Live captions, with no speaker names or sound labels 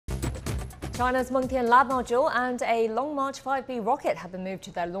China's Mengtian lab module and a Long March 5B rocket have been moved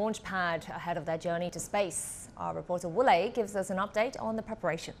to their launch pad ahead of their journey to space. Our reporter Wule gives us an update on the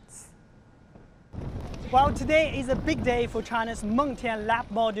preparations. Well, today is a big day for China's Mengtian lab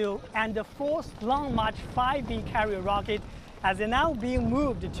module and the fourth Long March 5B carrier rocket as they're now being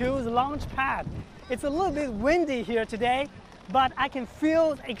moved to the launch pad. It's a little bit windy here today, but I can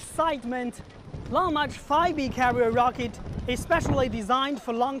feel the excitement. Long March 5B carrier rocket is specially designed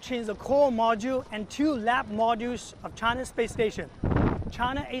for launching the core module and two lab modules of China's space station.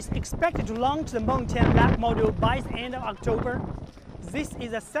 China is expected to launch the Mengtian lab module by the end of October. This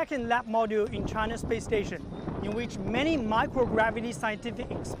is the second lab module in China's space station, in which many microgravity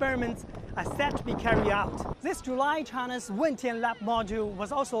scientific experiments are set to be carried out. This July, China's Mengtian lab module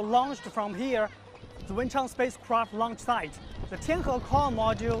was also launched from here, the Wenchang spacecraft launch site. The Tianhe core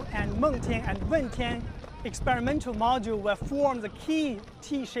module and Mengtian and Mengtian experimental module will form the key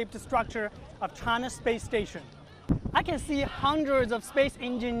T-shaped structure of China's space station. I can see hundreds of space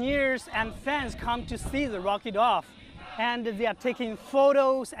engineers and fans come to see the rocket off, and they are taking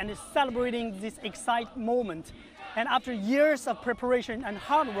photos and celebrating this exciting moment. And after years of preparation and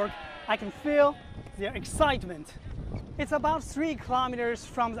hard work, I can feel their excitement. It's about 3 kilometers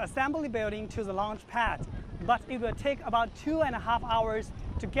from the assembly building to the launch pad, but it will take about 2.5 hours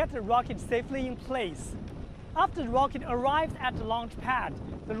to get the rocket safely in place. After the rocket arrives at the launch pad,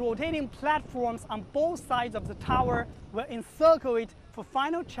 the rotating platforms on both sides of the tower will encircle it for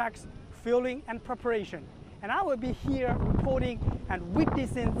final checks, fueling, and preparation. And I will be here reporting and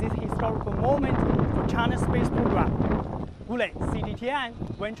witnessing this historical moment for China's space program. Wule, CGTN,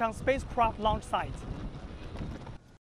 Wenchang spacecraft launch site.